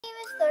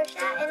is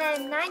Torsha and I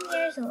am 9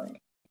 years old.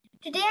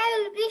 Today I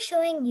will be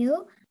showing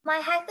you my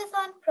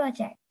hackathon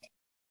project.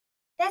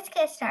 Let's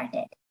get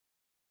started.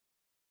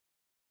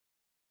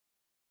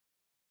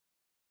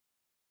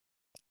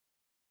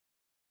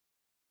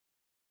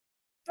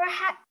 For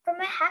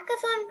my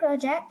hackathon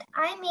project,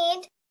 I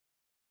made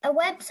a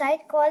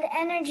website called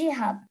Energy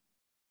Hub.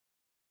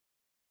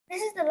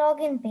 This is the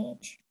login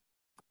page.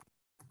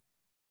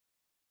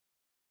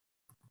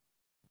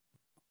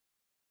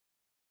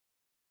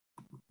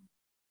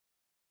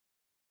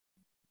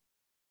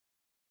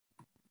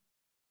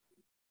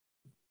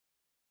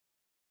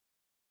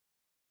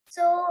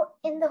 So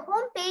in the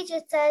home page,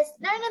 it says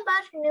learn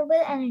about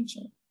renewable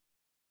energy.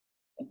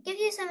 It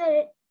gives you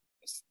some.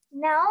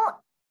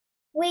 Now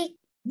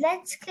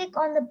let's click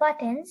on the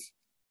buttons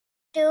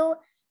to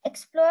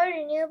explore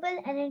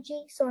renewable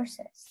energy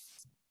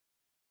sources.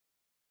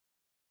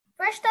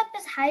 First up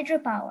is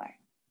hydropower.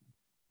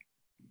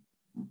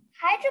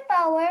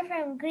 Hydropower,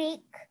 from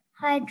Greek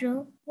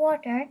hydro,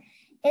 water,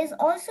 is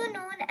also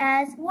known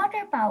as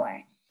water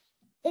power.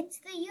 It's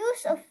the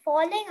use of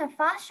falling or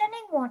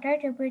fast-running water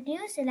to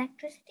produce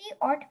electricity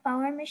or to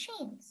power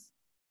machines.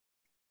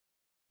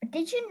 But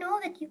did you know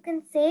that you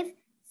can save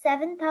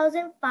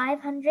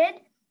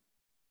 $7,500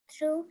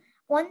 through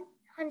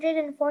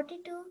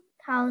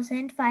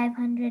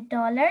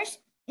 $142,500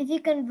 if you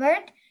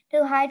convert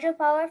to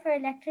hydropower for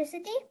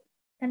electricity?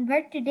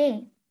 Convert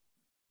today.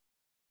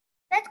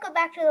 Let's go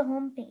back to the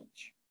home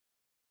page.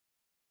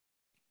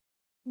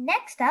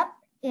 Next up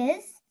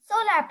is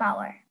solar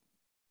power.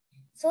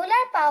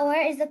 Solar power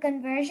is the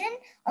conversion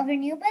of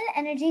renewable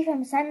energy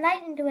from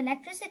sunlight into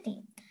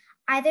electricity,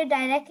 either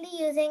directly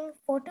using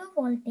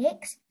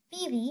photovoltaics,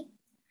 PV,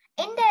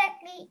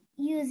 indirectly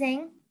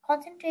using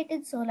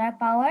concentrated solar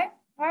power,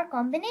 or a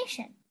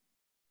combination.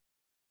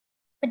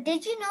 But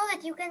did you know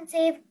that you can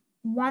save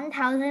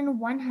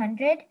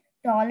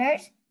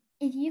 $1,100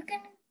 if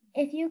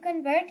you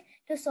convert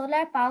to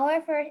solar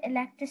power for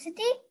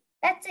electricity?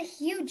 That's a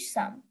huge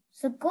sum.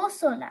 So go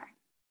solar.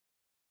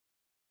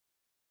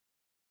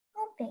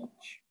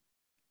 Page.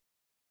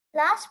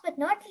 Last but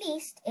not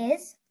least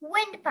is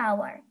wind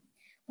power.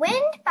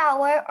 Wind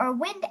power, or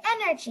wind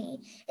energy,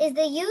 is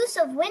the use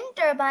of wind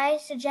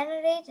turbines to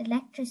generate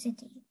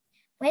electricity.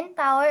 Wind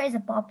power is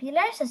a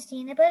popular,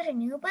 sustainable,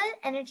 renewable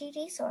energy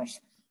resource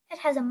that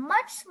has a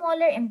much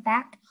smaller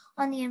impact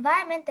on the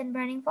environment than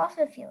burning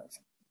fossil fuels.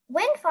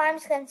 Wind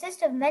farms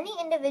consist of many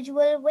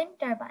individual wind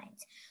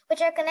turbines,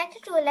 which are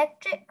connected to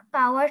electric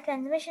power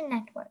transmission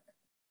network.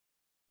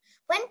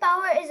 Wind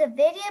power is a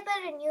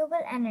variable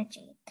renewable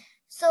energy,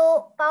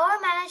 so power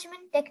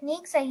management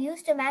techniques are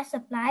used to match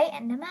supply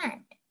and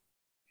demand.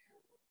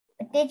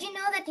 But did you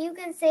know that you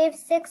can save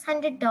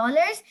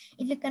 $600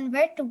 if you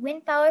convert to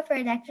wind power for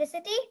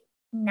electricity?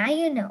 Now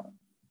you know.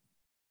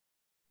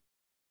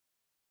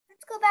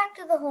 Let's go back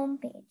to the home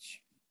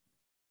page.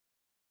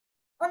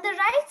 On the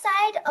right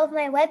side of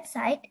my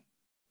website,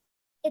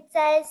 it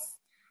says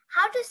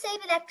how to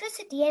save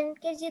electricity, and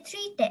it gives you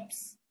 3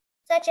 tips,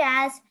 such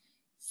as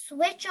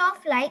switch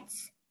off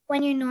lights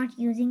when you're not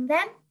using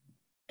them.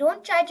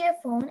 Don't charge your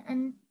phone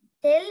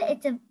until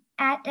it's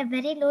at a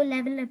very low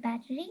level of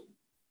battery.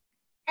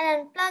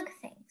 And unplug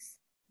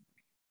things.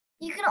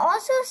 You can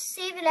also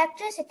save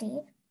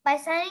electricity by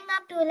signing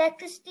up to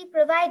electricity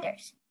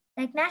providers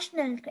like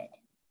National Grid.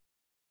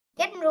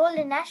 Get enrolled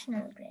in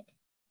National Grid.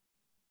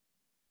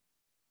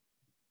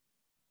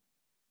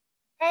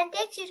 And it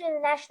takes you to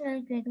the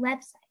National Grid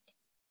website.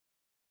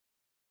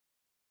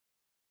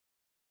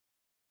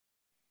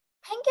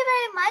 Thank you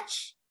very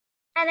much,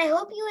 and I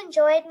hope you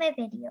enjoyed my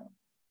video.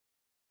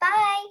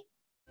 Bye!